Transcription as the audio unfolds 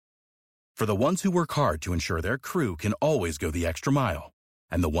For the ones who work hard to ensure their crew can always go the extra mile,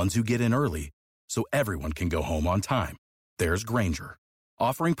 and the ones who get in early so everyone can go home on time, there's Grainger,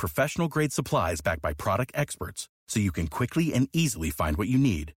 offering professional-grade supplies backed by product experts so you can quickly and easily find what you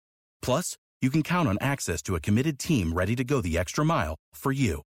need. Plus, you can count on access to a committed team ready to go the extra mile for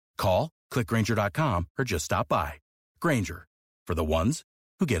you. Call, click Grainger.com, or just stop by. Grainger, for the ones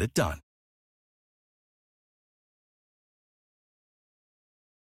who get it done.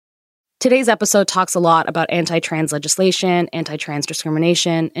 Today's episode talks a lot about anti-trans legislation, anti-trans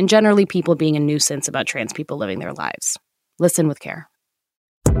discrimination, and generally people being a nuisance about trans people living their lives. Listen with care.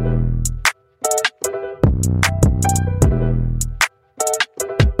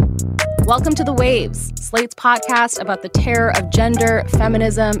 Welcome to The Waves, Slate's podcast about the terror of gender,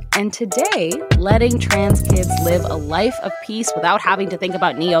 feminism, and today, letting trans kids live a life of peace without having to think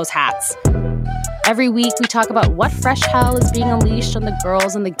about Neo's hats. Every week, we talk about what fresh hell is being unleashed on the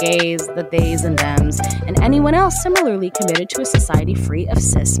girls and the gays, the theys and thems, and anyone else similarly committed to a society free of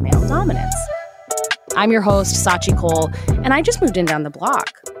cis male dominance. I'm your host, Sachi Cole, and I just moved in down the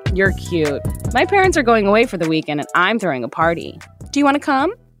block. You're cute. My parents are going away for the weekend, and I'm throwing a party. Do you want to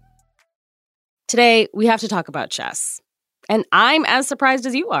come? Today, we have to talk about chess. And I'm as surprised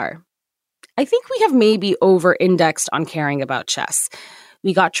as you are. I think we have maybe over-indexed on caring about chess.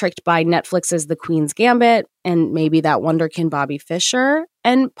 We got tricked by Netflix's The Queen's Gambit, and maybe that wonderkin Bobby Fischer,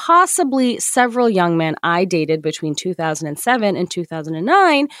 and possibly several young men I dated between 2007 and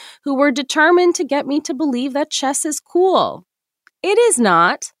 2009 who were determined to get me to believe that chess is cool. It is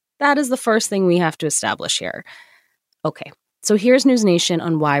not. That is the first thing we have to establish here. Okay, so here's News Nation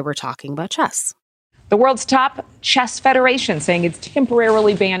on why we're talking about chess. The world's top chess federation saying it's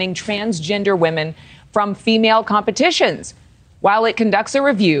temporarily banning transgender women from female competitions, while it conducts a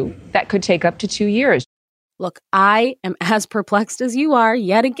review that could take up to 2 years. Look, I am as perplexed as you are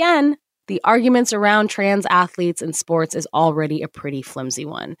yet again. The arguments around trans athletes in sports is already a pretty flimsy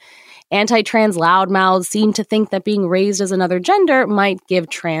one. Anti-trans loudmouths seem to think that being raised as another gender might give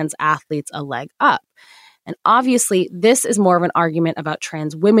trans athletes a leg up. And obviously, this is more of an argument about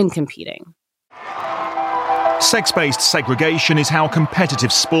trans women competing. Sex-based segregation is how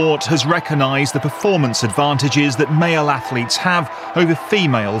competitive sport has recognised the performance advantages that male athletes have over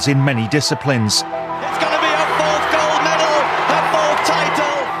females in many disciplines. It's going to be a fourth gold medal, a fourth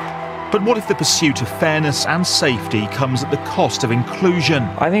title. But what if the pursuit of fairness and safety comes at the cost of inclusion?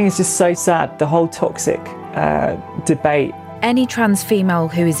 I think it's just so sad, the whole toxic debate. Any trans female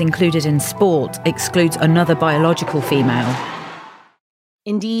who is included in sport excludes another biological female.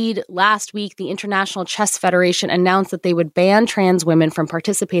 Indeed, last week, the International Chess Federation announced that they would ban trans women from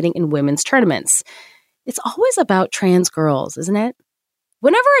participating in women's tournaments. It's always about trans girls, isn't it?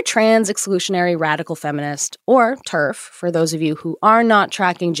 Whenever a trans exclusionary radical feminist, or TERF, for those of you who are not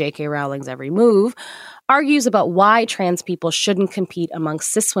tracking J.K. Rowling's every move, argues about why trans people shouldn't compete among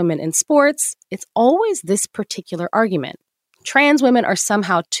cis women in sports, it's always this particular argument. Trans women are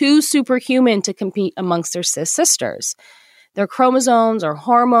somehow too superhuman to compete amongst their cis sisters. Their chromosomes or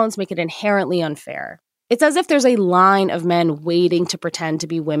hormones make it inherently unfair. It's as if there's a line of men waiting to pretend to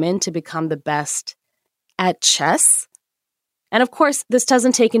be women to become the best at chess. And of course, this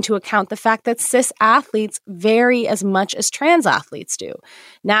doesn't take into account the fact that cis athletes vary as much as trans athletes do.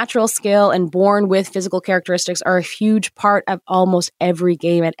 Natural skill and born with physical characteristics are a huge part of almost every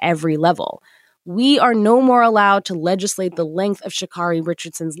game at every level. We are no more allowed to legislate the length of Sha'Carri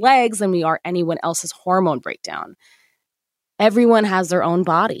Richardson's legs than we are anyone else's hormone breakdown. Everyone has their own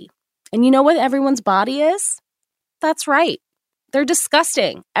body. And you know what everyone's body is? That's right. They're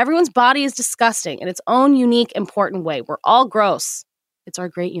disgusting. Everyone's body is disgusting in its own unique, important way. We're all gross. It's our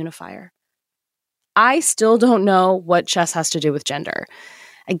great unifier. I still don't know what chess has to do with gender.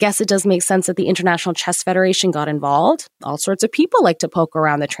 I guess it does make sense that the International Chess Federation got involved. All sorts of people like to poke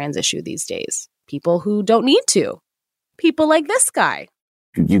around the trans issue these days. People who don't need to. People like this guy.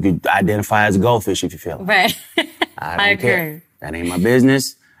 You could identify as a goldfish if you feel it. Right. I don't care. That ain't my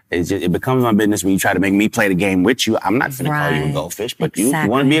business. It becomes my business when you try to make me play the game with you. I'm not finna call you a goldfish, but you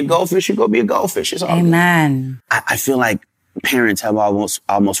want to be a goldfish, you go be a goldfish. It's all Amen. good. I feel like parents have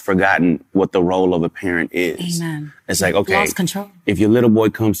almost forgotten what the role of a parent is. Amen. It's like, okay, Lost control. If your little boy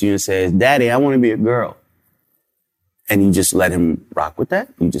comes to you and says, Daddy, I want to be a girl, and you just let him rock with that,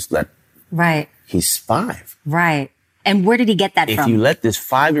 you just let... Right. He's 5. Right. And where did he get that from? If you let this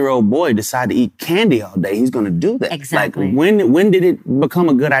 5-year-old boy decide to eat candy all day, he's going to do that. Exactly. Like, when did it become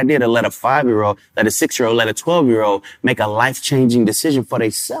a good idea to let a 5-year-old, let a 6-year-old, let a 12-year-old make a life-changing decision for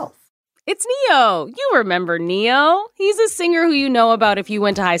themselves? It's Neo. You remember Neo. He's a singer who you know about if you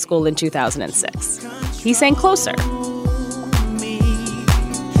went to high school in 2006. He sang Closer.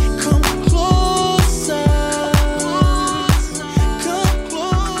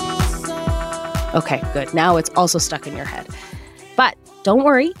 Okay, good. Now it's also stuck in your head. But don't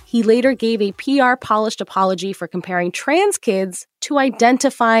worry, he later gave a PR-polished apology for comparing trans kids to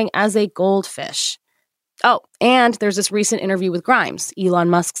identifying as a goldfish. Oh, and there's this recent interview with Grimes, Elon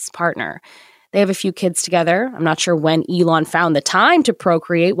Musk's partner. They have a few kids together. I'm not sure when Elon found the time to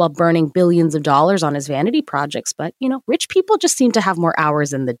procreate while burning billions of dollars on his vanity projects, but, rich people just seem to have more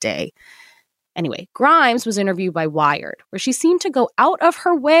hours in the day. Anyway, Grimes was interviewed by Wired, where she seemed to go out of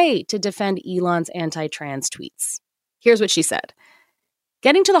her way to defend Elon's anti-trans tweets. Here's what she said.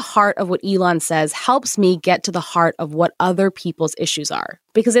 Getting to the heart of what Elon says helps me get to the heart of what other people's issues are,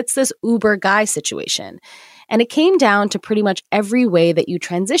 because it's this Uber guy situation. And it came down to pretty much every way that you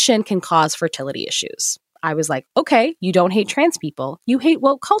transition can cause fertility issues. I was like, okay, you don't hate trans people. You hate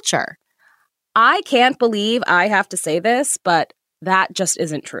woke culture. I can't believe I have to say this, but that just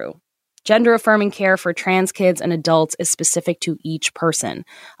isn't true. Gender-affirming care for trans kids and adults is specific to each person.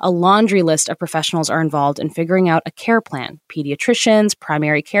 A laundry list of professionals are involved in figuring out a care plan. Pediatricians,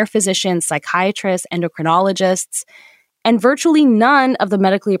 primary care physicians, psychiatrists, endocrinologists, and virtually none of the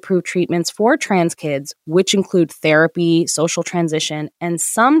medically approved treatments for trans kids, which include therapy, social transition, and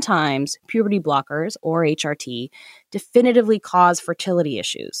sometimes puberty blockers, or HRT, definitively cause fertility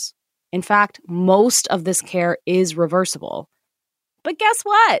issues. In fact, most of this care is reversible. But guess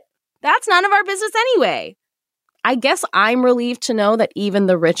what? That's none of our business anyway. I guess I'm relieved to know that even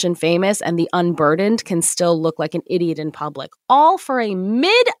the rich and famous and the unburdened can still look like an idiot in public, all for a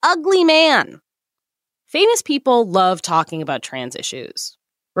mid-ugly man. Famous people love talking about trans issues.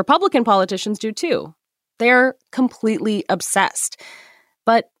 Republican politicians do too. They're completely obsessed.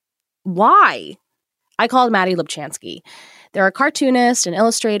 But why? I called Maddie Lubchansky. They're a cartoonist, an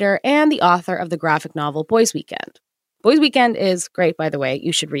illustrator, and the author of the graphic novel Boys Weekend. Boys Weekend is great, by the way.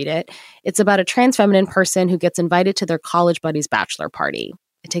 You should read it. It's about a trans feminine person who gets invited to their college buddy's bachelor party.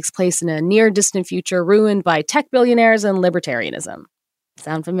 It takes place in a near-distant future ruined by tech billionaires and libertarianism.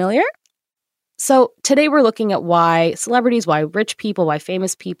 Sound familiar? So today we're looking at why celebrities, why rich people, why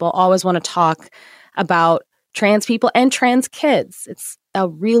famous people always want to talk about trans people and trans kids. It's a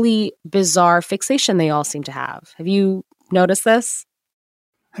really bizarre fixation they all seem to have. Have you noticed this?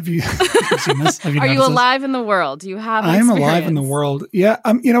 Have you seen this? Have you Are you alive in the world? Do you have I am alive in the world. Yeah.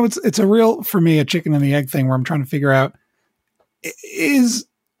 It's a real, for me, a chicken and the egg thing where I'm trying to figure out, is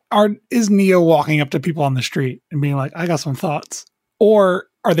Neo walking up to people on the street and being like, I got some thoughts? Or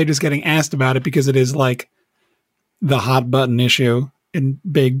are they just getting asked about it because it is like the hot button issue in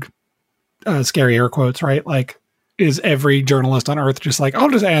big, scary air quotes, right? Like, is every journalist on earth just like, I'll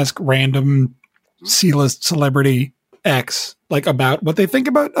just ask random C-list celebrity X, like, about what they think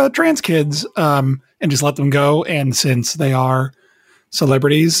about trans kids, and just let them go. And since they are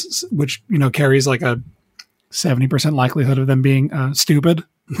celebrities, which, carries like a 70% likelihood of them being stupid,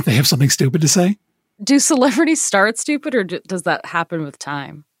 they have something stupid to say. Do celebrities start stupid, or does that happen with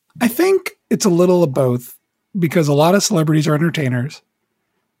time? I think it's a little of both, because a lot of celebrities are entertainers,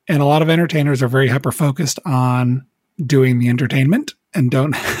 and a lot of entertainers are very hyper-focused on doing the entertainment and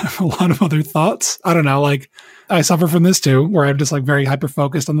don't have a lot of other thoughts. I don't know, like, I suffer from this too, where I'm just like very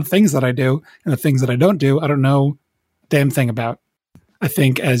hyper-focused on the things that I do, and the things that I don't do, I don't know a damn thing about. I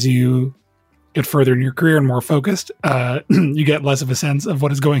think as you get further in your career and more focused, you get less of a sense of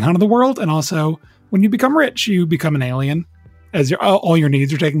what is going on in the world. And also, when you become rich, you become an alien, as all your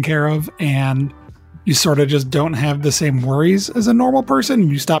needs are taken care of, and you sort of just don't have the same worries as a normal person,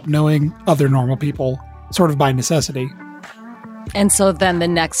 and you stop knowing other normal people sort of by necessity. And so then the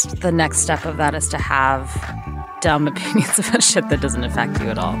next step of that is to have dumb opinions about shit that doesn't affect you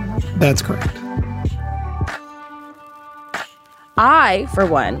at all. That's correct. I, for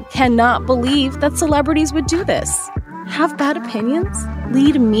one, cannot believe that celebrities would do this. Have bad opinions?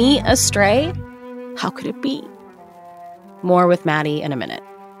 Lead me astray? How could it be? More with Maddie in a minute.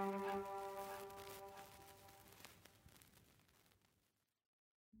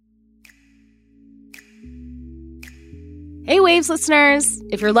 Hey Waves listeners!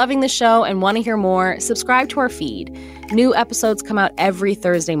 If you're loving the show and want to hear more, subscribe to our feed. New episodes come out every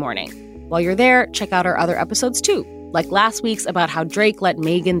Thursday morning. While you're there, check out our other episodes too, like last week's about how Drake let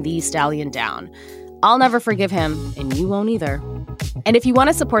Megan Thee Stallion down. I'll never forgive him, and you won't either. And if you want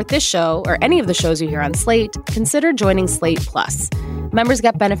to support this show or any of the shows you hear on Slate, consider joining Slate Plus. Members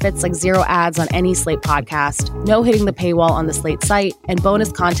get benefits like 0 ads on any Slate podcast, no hitting the paywall on the Slate site, and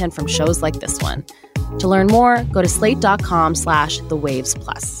bonus content from shows like this one. To learn more, go to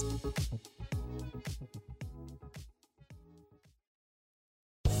slate.com/thewavesplus.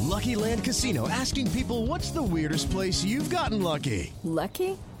 Lucky Land Casino, asking people, what's the weirdest place you've gotten lucky?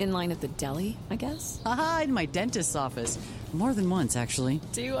 Lucky? In line at the deli, I guess? Aha, in my dentist's office. More than once, actually.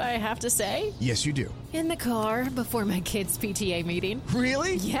 Do I have to say? Yes, you do. In the car before my kids' PTA meeting.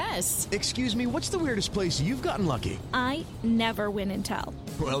 Really? Yes. Excuse me, what's the weirdest place you've gotten lucky? I never win and tell.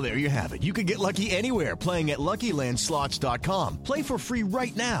 Well, there you have it. You can get lucky anywhere, playing at LuckyLandSlots.com. Play for free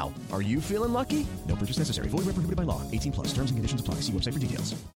right now. Are you feeling lucky? No purchase necessary. Void where prohibited by law. 18+. Terms and conditions apply. See website for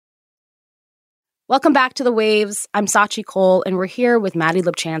details. Welcome back to The Waves. I'm Sachi Cole, and we're here with Maddie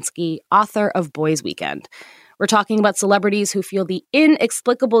Lubchansky, author of Boys Weekend. We're talking about celebrities who feel the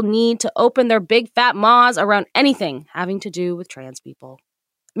inexplicable need to open their big fat maws around anything having to do with trans people.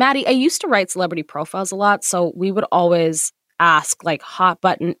 Maddie, I used to write celebrity profiles a lot, so we would always ask like hot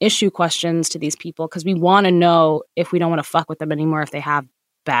button issue questions to these people because we want to know if we don't want to fuck with them anymore if they have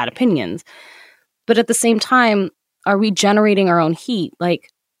bad opinions. But at the same time, are we generating our own heat? Like,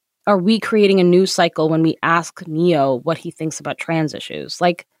 are we creating a news cycle when we ask Ne-Yo what he thinks about trans issues?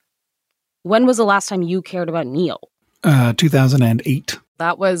 Like, when was the last time you cared about Ne-Yo? 2008.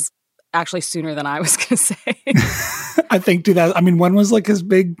 That was actually sooner than I was going to say. I think 2000. I mean, when was like his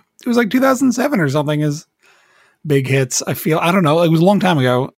big? It was like 2007 or something. His big hits. I don't know. It was a long time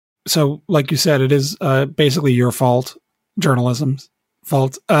ago. So, like you said, it is basically your fault, journalism's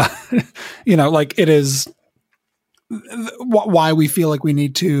fault. Like it is. Why we feel like we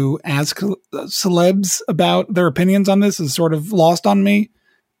need to ask celebs about their opinions on this is sort of lost on me.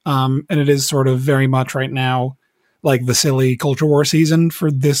 And it is sort of very much right now, like the silly culture war season for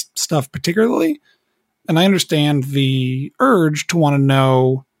this stuff particularly. And I understand the urge to want to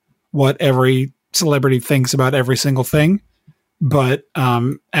know what every celebrity thinks about every single thing. But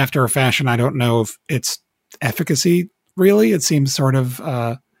after a fashion, I don't know if it's efficacy, really. It seems sort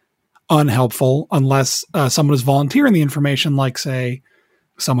of unhelpful unless someone is volunteering the information, like, say,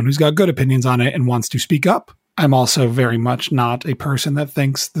 someone who's got good opinions on it and wants to speak up. I'm also very much not a person that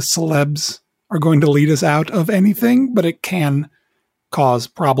thinks the celebs are going to lead us out of anything, but it can cause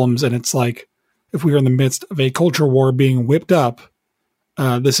problems. And it's like, if we are in the midst of a culture war being whipped up,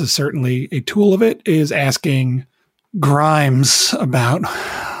 this is certainly a tool of it, is asking Grimes about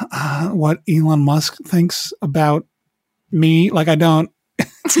what Elon Musk thinks about me. Like,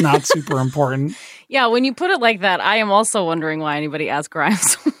 it's not super important. Yeah, when you put it like that, I am also wondering why anybody asks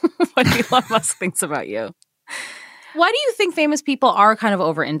Grimes what Elon Musk thinks about you. Why do you think famous people are kind of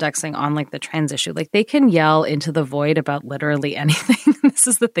over-indexing on like the trans issue? Like they can yell into the void about literally anything. This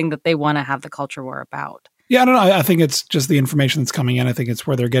is the thing that they want to have the culture war about. Yeah, I don't know. I think it's just the information that's coming in. I think it's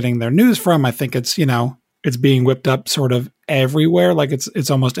where they're getting their news from. I think it's, it's being whipped up sort of everywhere. Like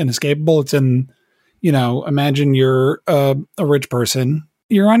it's almost inescapable. It's in, imagine you're a rich person.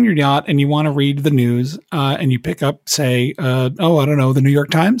 You're on your yacht and you want to read the news and you pick up, say, I don't know, the New York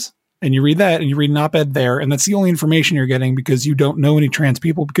Times. And you read that and you read an op-ed there. And that's the only information you're getting because you don't know any trans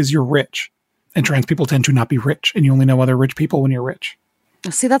people because you're rich. And trans people tend to not be rich. And you only know other rich people when you're rich.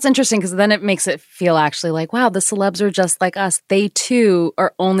 See, that's interesting because then it makes it feel actually like, wow, the celebs are just like us. They too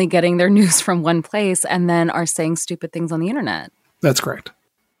are only getting their news from one place and then are saying stupid things on the internet. That's correct.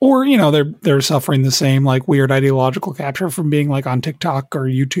 Or, they're suffering the same like weird ideological capture from being like on TikTok or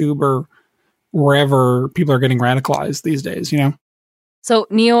YouTube or wherever people are getting radicalized these days, So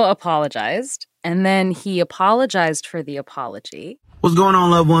Ne-Yo apologized, and then he apologized for the apology. What's going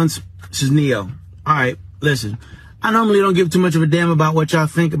on, loved ones? This is Ne-Yo. All right, listen. I normally don't give too much of a damn about what y'all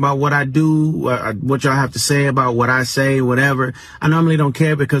think about what I do, what y'all have to say about what I say, whatever. I normally don't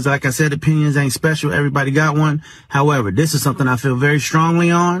care because, like I said, opinions ain't special. Everybody got one. However, this is something I feel very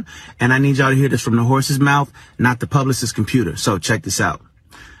strongly on, and I need y'all to hear this from the horse's mouth, not the publicist's computer. So check this out.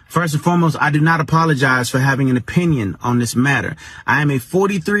 First and foremost, I do not apologize for having an opinion on this matter. I am a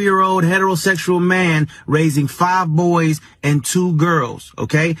 43-year-old heterosexual man raising 5 boys and 2 girls,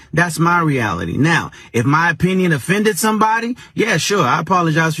 okay? That's my reality. Now, if my opinion offended somebody, yeah, sure, I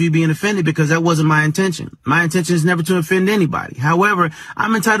apologize for you being offended because that wasn't my intention. My intention is never to offend anybody. However,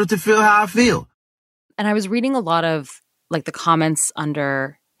 I'm entitled to feel how I feel. And I was reading a lot of, like, the comments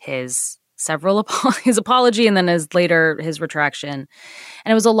under his apology and then his retraction.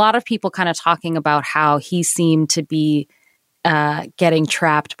 And it was a lot of people kind of talking about how he seemed to be getting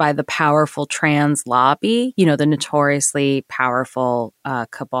trapped by the powerful trans lobby, the notoriously powerful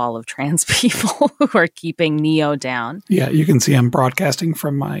cabal of trans people who are keeping Ne-Yo down. Yeah, you can see I'm broadcasting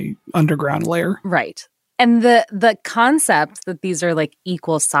from my underground lair. Right. And the concept that these are like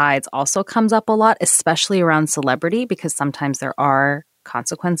equal sides also comes up a lot, especially around celebrity, because sometimes there are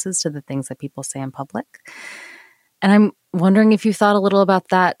consequences to the things that people say in public. And wondering if you thought a little about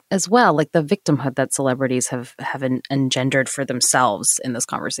that as well, like the victimhood that celebrities have engendered for themselves in this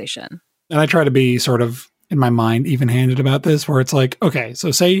conversation. And I try to be sort of, in my mind, even-handed about this, where it's like, okay,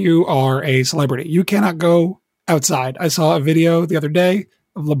 so say you are a celebrity. You cannot go outside. I saw a video the other day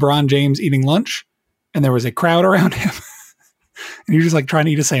of LeBron James eating lunch, and there was a crowd around him. And you're just like trying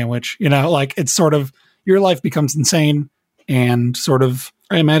to eat a sandwich, like it's sort of, your life becomes insane and sort of,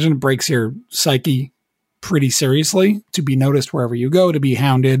 I imagine it breaks your psyche pretty seriously to be noticed wherever you go, to be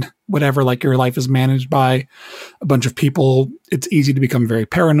hounded, whatever, like your life is managed by a bunch of people. It's easy to become very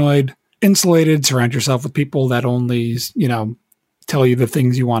paranoid, insulated, surround yourself with people that only, tell you the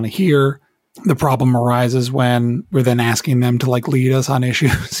things you want to hear. The problem arises when we're then asking them to like lead us on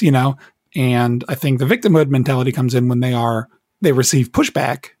issues, and I think the victimhood mentality comes in when they receive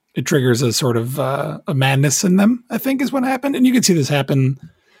pushback. It triggers a sort of a madness in them, I think is what happened. And you can see this happen.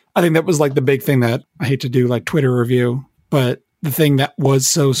 I think that was like the big thing that I hate to do like Twitter review, but the thing that was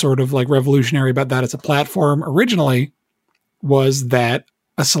so sort of like revolutionary about that as a platform originally was that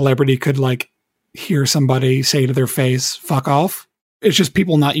a celebrity could like hear somebody say to their face, fuck off. It's just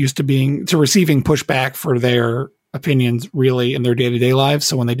people not used to receiving pushback for their opinions really in their day-to-day lives.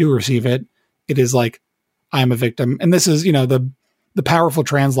 So when they do receive it, it is like, I'm a victim. And this is, the powerful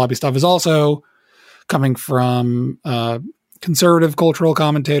trans lobby stuff is also coming from conservative cultural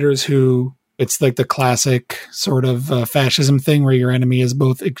commentators who, it's like the classic sort of fascism thing where your enemy is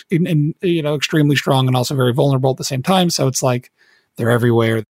both extremely strong and also very vulnerable at the same time. So it's like they're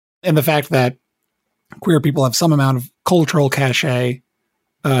everywhere. And the fact that queer people have some amount of cultural cachet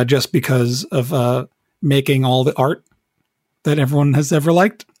just because of making all the art that everyone has ever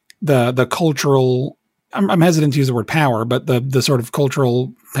liked. The cultural, I'm hesitant to use the word power, but the sort of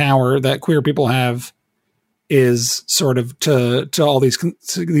cultural power that queer people have is sort of to all these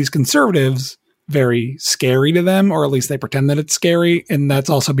conservatives very scary to them, or at least they pretend that it's scary. And that's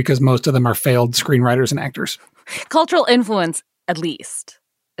also because most of them are failed screenwriters and actors. Cultural influence, at least.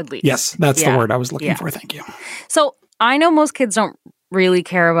 Yes, that's the word I was looking for. Thank you. So I know most kids don't really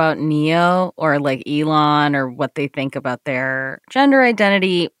care about Neo or like Elon or what they think about their gender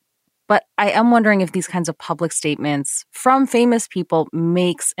identity. But I am wondering if these kinds of public statements from famous people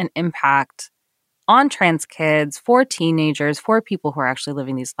makes an impact on trans kids, for teenagers, for people who are actually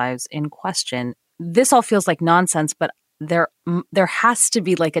living these lives in question. This all feels like nonsense, but there has to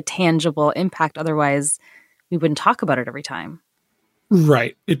be like a tangible impact. Otherwise, we wouldn't talk about it every time.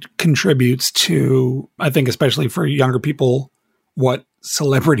 Right. It contributes to, I think, especially for younger people, what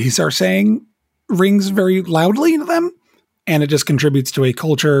celebrities are saying rings very loudly to them. And it just contributes to a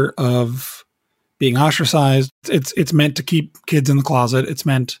culture of being ostracized. It's meant to keep kids in the closet. It's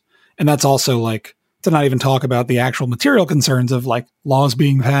meant, and that's also like to not even talk about the actual material concerns of like laws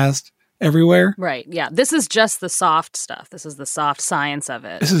being passed everywhere. Right. Yeah. This is just the soft stuff. This is the soft science of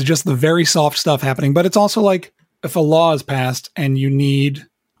it. This is just the very soft stuff happening. But it's also like if a law is passed and you need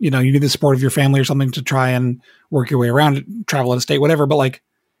the support of your family or something to try and work your way around it, travel out of state, whatever. But like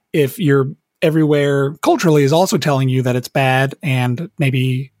if you're everywhere culturally is also telling you that it's bad and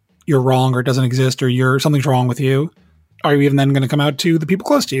maybe you're wrong or it doesn't exist or something's wrong with you, are you even then going to come out to the people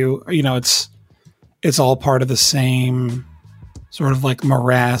close to you? It's all part of the same sort of like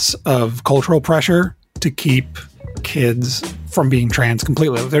morass of cultural pressure to keep kids from being trans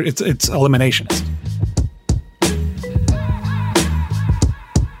completely. It's eliminationist.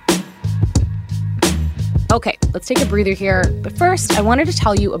 Okay, let's take a breather here. But first, I wanted to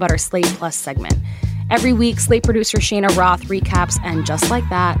tell you about our Slate Plus segment. Every week, Slate producer Shayna Roth recaps, and just like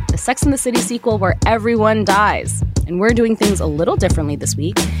that, the Sex and the City sequel where everyone dies. And we're doing things a little differently this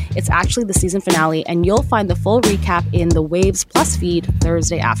week. It's actually the season finale, and you'll find the full recap in the Waves Plus feed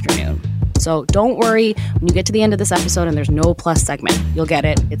Thursday afternoon. So don't worry when you get to the end of this episode and there's no Plus segment. You'll get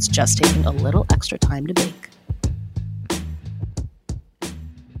it. It's just taking a little extra time to bake.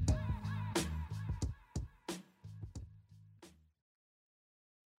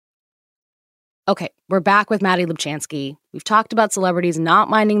 Okay, we're back with Maddie Lubchansky. We've talked about celebrities not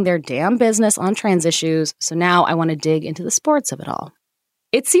minding their damn business on trans issues, so now I want to dig into the sports of it all.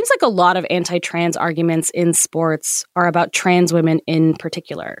 It seems like a lot of anti-trans arguments in sports are about trans women in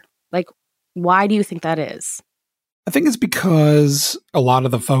particular. Like, why do you think that is? I think it's because a lot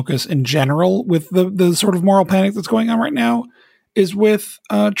of the focus in general with the sort of moral panic that's going on right now is with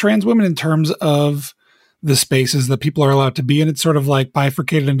trans women in terms of the spaces that people are allowed to be in. It's sort of like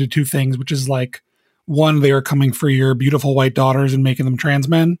bifurcated into two things, which is like, one, they are coming for your beautiful white daughters and making them trans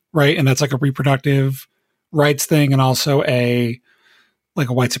men, right? And that's like a reproductive rights thing and also a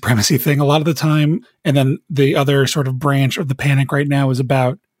white supremacy thing a lot of the time. And then the other sort of branch of the panic right now is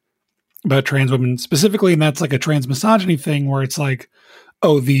about about trans women specifically, and that's like a trans misogyny thing where it's like,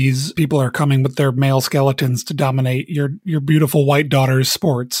 oh, these people are coming with their male skeletons to dominate your beautiful white daughter's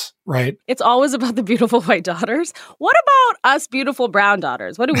sports, right? It's always about the beautiful white daughters. What about us beautiful brown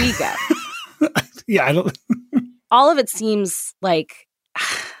daughters? What do we get? Yeah, I don't. All of it seems like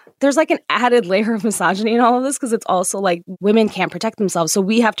there's like an added layer of misogyny in all of this because it's also like women can't protect themselves. So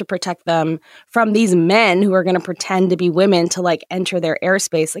we have to protect them from these men who are going to pretend to be women to like enter their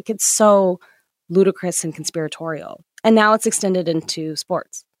airspace. Like it's so ludicrous and conspiratorial. And now it's extended into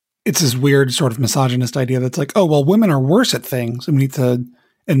sports. It's this weird sort of misogynist idea that's like, oh, well, women are worse at things. And we need to,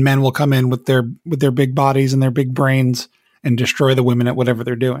 and men will come in with their big bodies and their big brains and destroy the women at whatever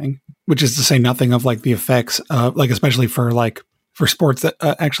they're doing, which is to say nothing of like the effects of like, especially for sports that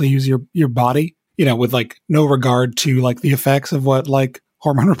actually use your body, you know, with like no regard to like the effects of what like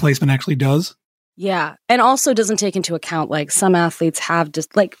hormone replacement actually does. Yeah. And also doesn't take into account like some athletes have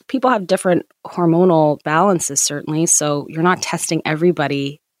just like people have different hormonal balances, certainly. So you're not testing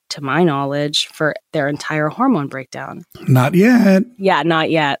everybody, to my knowledge, for their entire hormone breakdown. Not yet. Yeah, not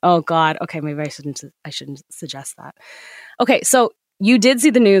yet. Oh God. Okay, maybe I shouldn't suggest that. Okay, so you did see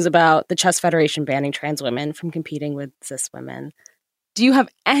the news about the Chess Federation banning trans women from competing with cis women. Do you have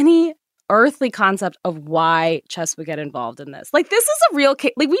any earthly concept of why chess would get involved in this? Like, this is a real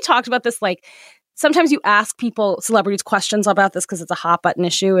case. Like, we talked about this, like, sometimes you ask celebrities questions about this because it's a hot button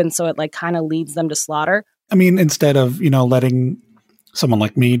issue. And so it like kind of leads them to slaughter. I mean, instead of, you know, letting someone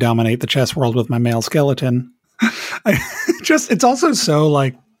like me dominate the chess world with my male skeleton, it's also so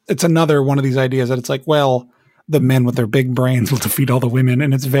like, it's another one of these ideas that it's like, well, the men with their big brains will defeat all the women.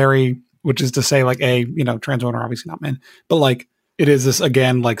 And it's very, which is to say like, you know, trans women are obviously not men, but like it is this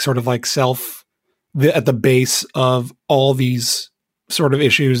again, like sort of like at the base of all these sort of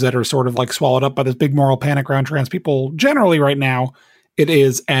issues that are sort of like swallowed up by this big moral panic around trans people generally right now. It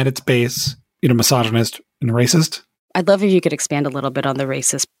is at its base, you know, misogynist and racist. I'd love if you could expand a little bit on the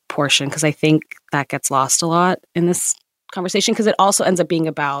racist portion, because I think that gets lost a lot in this conversation, because it also ends up being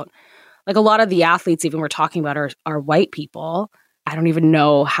about like a lot of the athletes even we're talking about are white people. I don't even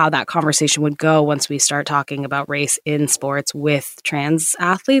know how that conversation would go once we start talking about race in sports with trans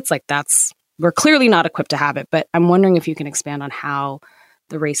athletes. Like we're clearly not equipped to have it, but I'm wondering if you can expand on how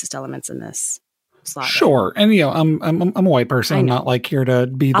the racist elements in this slot. Sure. And, you know, I'm a white person. I'm not like here to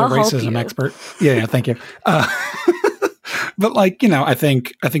be the racism expert. Yeah, thank you. But like, you know, I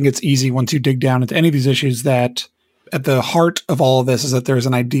think it's easy once you dig down into any of these issues that at the heart of all of this is that there's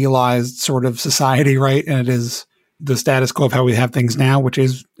an idealized sort of society, right? And it is the status quo of how we have things now, which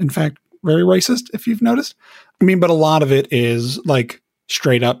is in fact very racist, if you've noticed. I mean, but a lot of it is like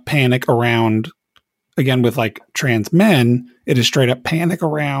straight up panic around, again, with like trans men, it is straight up panic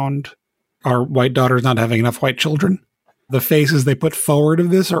around our white daughters not having enough white children. The faces they put forward of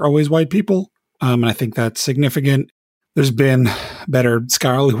this are always white people. And I think that's significant. There's been better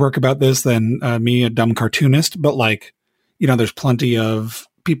scholarly work about this than me, a dumb cartoonist, but like, you know, there's plenty of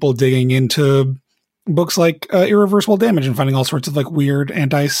people digging into books like Irreversible Damage and finding all sorts of like weird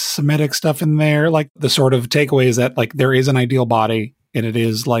anti-Semitic stuff in there. Like the sort of takeaways that like there is an ideal body and it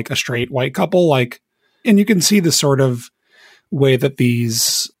is like a straight white couple, like, and you can see the sort of way that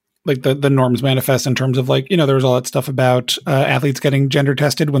these, like the norms manifest in terms of like, you know, there was all that stuff about athletes getting gender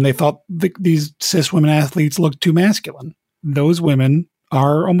tested when they thought these cis women athletes looked too masculine. Those women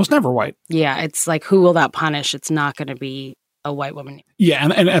are almost never white. Yeah. It's like, who will that punish? It's not going to be a white woman. Yeah.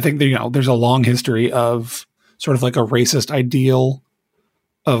 And I think that, you know, there's a long history of sort of like a racist ideal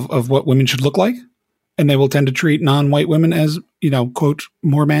of what women should look like. And they will tend to treat non-white women as, you know, quote,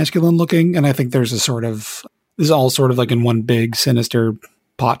 more masculine looking. And I think there's this is all sort of like in one big sinister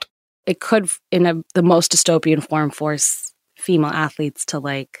pot. It could, in the most dystopian form, force female athletes to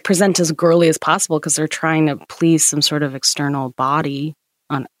like present as girly as possible because they're trying to please some sort of external body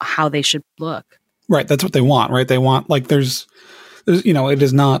on how they should look. Right. That's what they want, right? They want, like, there's, you know, it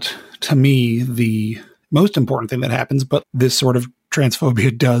is not, to me, the most important thing that happens, but this sort of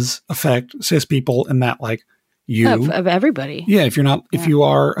transphobia does affect cis people in that, like, of everybody. Yeah. If you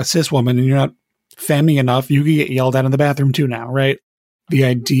are a cis woman and you're not femme enough, you can get yelled at in the bathroom too now, right? The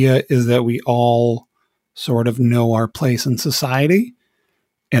idea is that we all sort of know our place in society.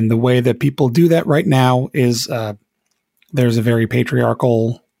 And the way that people do that right now is there's a very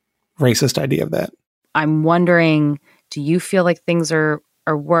patriarchal, racist idea of that. I'm wondering, do you feel like things are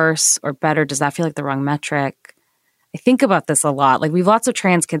worse or better? Does that feel like the wrong metric? I think about this a lot. Like, we have lots of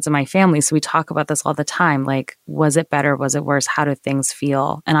trans kids in my family, so we talk about this all the time. Like, was it better? Was it worse? How do things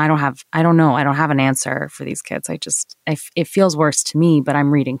feel? And I don't know. I don't have an answer for these kids. It feels worse to me, but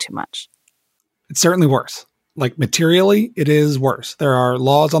I'm reading too much. It's certainly worse. like materially, it is worse. There are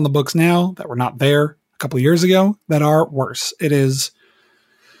laws on the books now that were not there a couple of years ago that are worse. It is,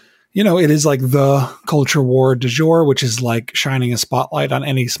 it is like the culture war du jour, which is like shining a spotlight on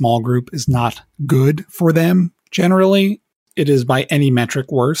any small group is not good for them. Generally, it is by any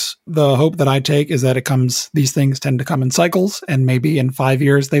metric worse. The hope that I take is that these things tend to come in cycles, and maybe in 5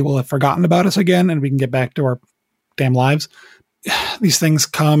 years they will have forgotten about us again and we can get back to our damn lives. These things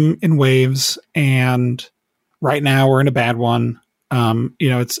come in waves, and right now we're in a bad one.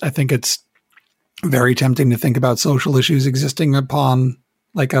 I think it's very tempting to think about social issues existing upon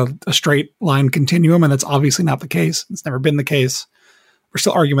like a straight line continuum, and it's obviously not the case. It's never been the case. We're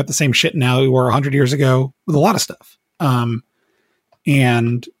still arguing about the same shit now we were 100 years ago with a lot of stuff.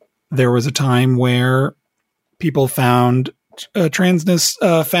 And there was a time where people found transness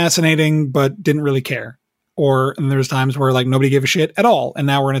fascinating, but didn't really care. And there's times where like nobody gave a shit at all. And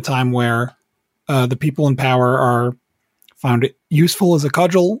now we're in a time where the people in power are found it useful as a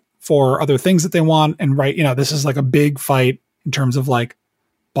cudgel for other things that they want. And this is like a big fight in terms of like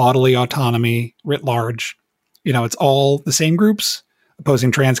bodily autonomy writ large. It's all the same groups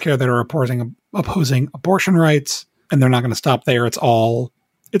opposing trans care that are opposing abortion rights, and they're not going to stop there. It's all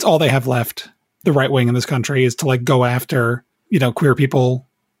they have left. The right wing in this country is to like go after, queer people,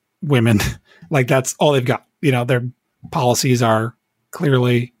 women. Like that's all they've got. Their policies are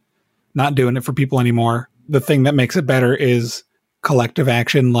clearly not doing it for people anymore. The thing that makes it better is collective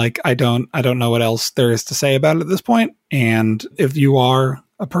action. Like I don't know what else there is to say about it at this point. And if you are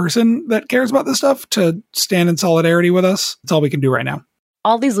a person that cares about this stuff, to stand in solidarity with us, that's all we can do right now.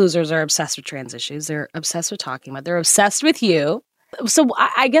 All these losers are obsessed with trans issues. They're obsessed with talking about. They're obsessed with you. So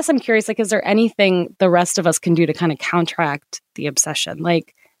I guess I'm curious, like, is there anything the rest of us can do to kind of counteract the obsession?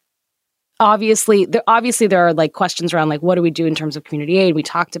 Like, obviously there are like questions around like, what do we do in terms of community aid? We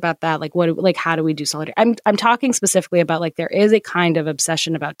talked about that. Like, how do we do solidarity? I'm talking specifically about like, there is a kind of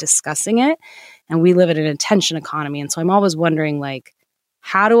obsession about discussing it, and we live in an attention economy. And so I'm always wondering, like,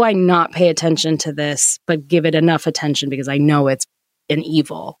 how do I not pay attention to this, but give it enough attention because I know it's an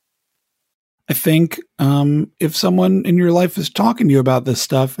evil? I think if someone in your life is talking to you about this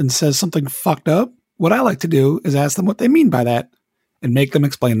stuff and says something fucked up, what I like to do is ask them what they mean by that and make them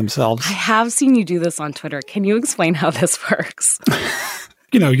explain themselves. I have seen you do this on Twitter. Can you explain how this works?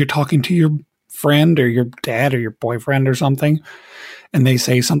 You're talking to your friend or your dad or your boyfriend or something, and they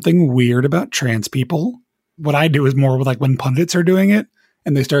say something weird about trans people. What I do is more with like when pundits are doing it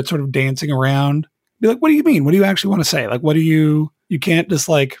and they start sort of dancing around. Be like, what do you mean? What do you actually want to say? Like, you can't just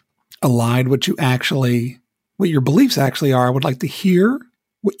like elide what your beliefs actually are. I would like to hear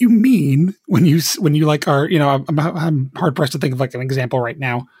what you mean when you like are, I'm hard pressed to think of like an example right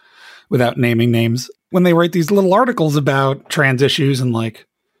now without naming names. When they write these little articles about trans issues and like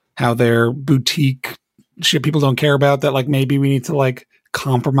how they're boutique shit people don't care about, that like maybe we need to like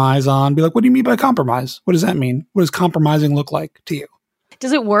compromise on, be like, what do you mean by compromise? What does that mean? What does compromising look like to you?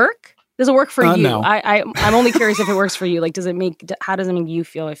 Does it work? Does it work for you? No. I'm only curious if it works for you. Like, how does it make you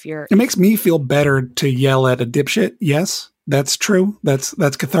feel if you're... It makes me feel better to yell at a dipshit. Yes, that's true. That's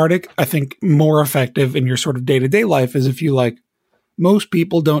cathartic. I think more effective in your sort of day-to-day life is if you like, most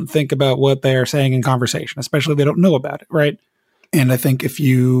people don't think about what they're saying in conversation, especially if they don't know about it, right? And I think if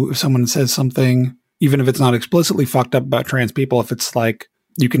someone says something, even if it's not explicitly fucked up about trans people, if it's like,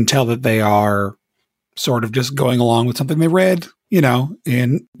 you can tell that they are sort of just going along with something they read,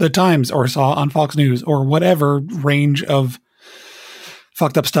 in the Times or saw on Fox News or whatever range of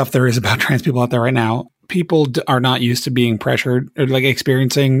fucked up stuff there is about trans people out there right now. People are not used to being pressured or like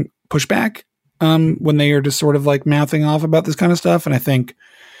experiencing pushback when they are just sort of like mouthing off about this kind of stuff. And I think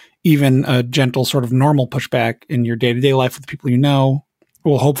even a gentle sort of normal pushback in your day-to-day life with people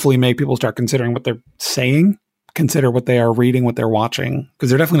will hopefully make people start considering what they're saying, consider what they are reading, what they're watching, because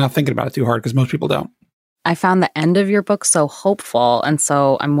they're definitely not thinking about it too hard, because most people don't. I found the end of your book so hopeful, and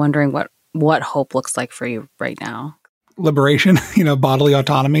so I'm wondering what hope looks like for you right now. Liberation, bodily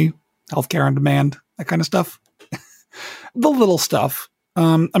autonomy, healthcare on demand, that kind of stuff. The little stuff.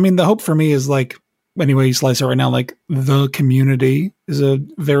 The hope for me is like, any way you slice it right now, like the community is a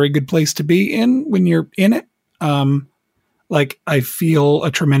very good place to be in when you're in it. Like I feel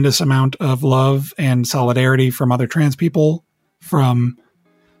a tremendous amount of love and solidarity from other trans people, from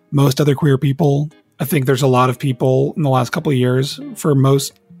most other queer people. I think there's a lot of people in the last couple of years for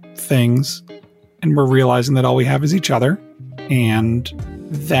most things, and we're realizing that all we have is each other. And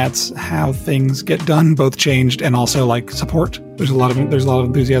that's how things get done, both changed and also like support. There's a lot of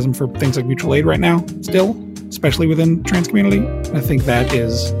enthusiasm for things like mutual aid right now, still, especially within trans community. I think that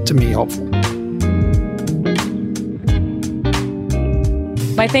is, to me, helpful.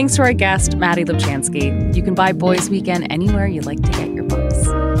 My thanks to our guest, Maddie Lubchansky. You can buy Boys Weekend anywhere you like to get your books.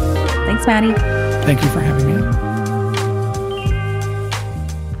 Thanks, Maddie. Thank you for having me.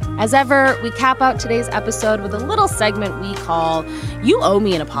 As ever, we cap out today's episode with a little segment we call You Owe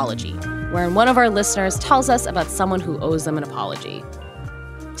Me an Apology, wherein one of our listeners tells us about someone who owes them an apology.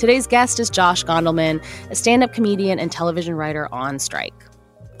 Today's guest is Josh Gondelman, a stand-up comedian and television writer on strike.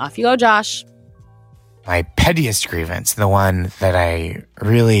 Off you go, Josh. My pettiest grievance, the one that I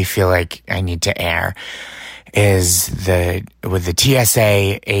really feel like I need to air, is with the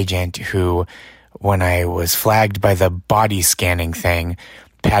TSA agent who, when I was flagged by the body scanning thing,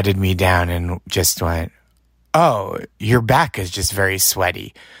 patted me down and just went, "Oh, your back is just very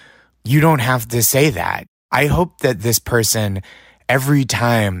sweaty. You don't have to say that." I hope that this person, every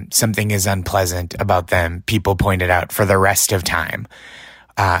time something is unpleasant about them, people point it out for the rest of time.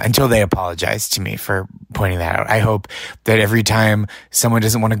 Until they apologize to me for pointing that out. I hope that every time someone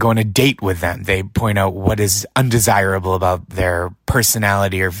doesn't want to go on a date with them, they point out what is undesirable about their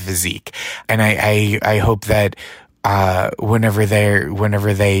personality or physique. And I hope that whenever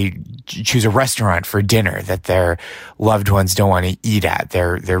they choose a restaurant for dinner that their loved ones don't want to eat at,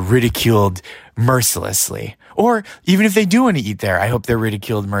 they're ridiculed mercilessly. Or even if they do want to eat there, I hope they're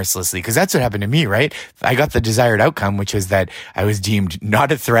ridiculed mercilessly, because that's what happened to me, right? I got the desired outcome, which is that I was deemed not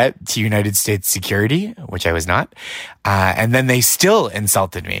a threat to United States security, which I was not. And then they still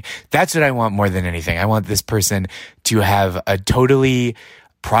insulted me. That's what I want more than anything. I want this person to have a totally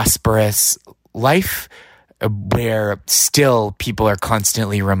prosperous life where still people are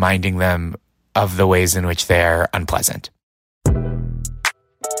constantly reminding them of the ways in which they are unpleasant.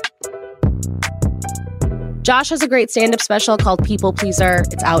 Josh has a great stand-up special called People Pleaser.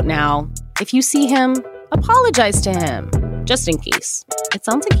 It's out now. If you see him, apologize to him, just in case. It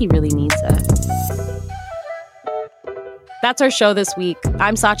sounds like he really needs it. That's our show this week.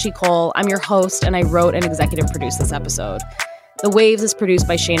 I'm Sachi Cole. I'm your host, and I wrote and executive produced this episode. The Waves is produced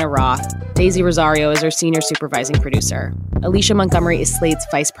by Shayna Roth. Daisy Rosario is our senior supervising producer. Alicia Montgomery is Slate's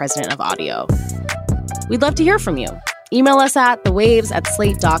vice president of audio. We'd love to hear from you. Email us at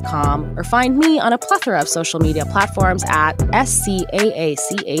thewaves@slate.com or find me on a plethora of social media platforms at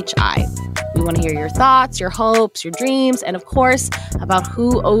SCAACHI. We want to hear your thoughts, your hopes, your dreams, and of course, about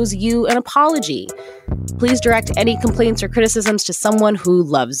who owes you an apology. Please direct any complaints or criticisms to someone who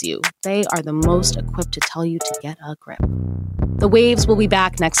loves you. They are the most equipped to tell you to get a grip. The Waves will be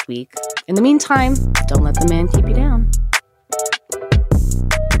back next week. In the meantime, don't let the man keep you down.